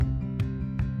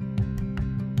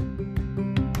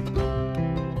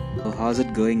how's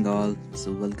it going, all?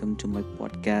 So, welcome to my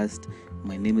podcast.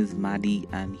 My name is Maddie,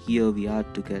 and here we are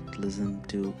to get listen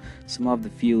to some of the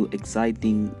few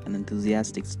exciting and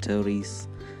enthusiastic stories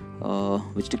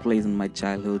which took place in my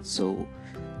childhood. So,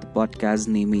 the podcast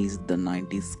name is The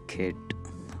 90s Kid.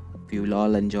 We will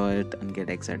all enjoy it and get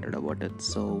excited about it.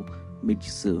 So, meet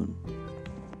you soon.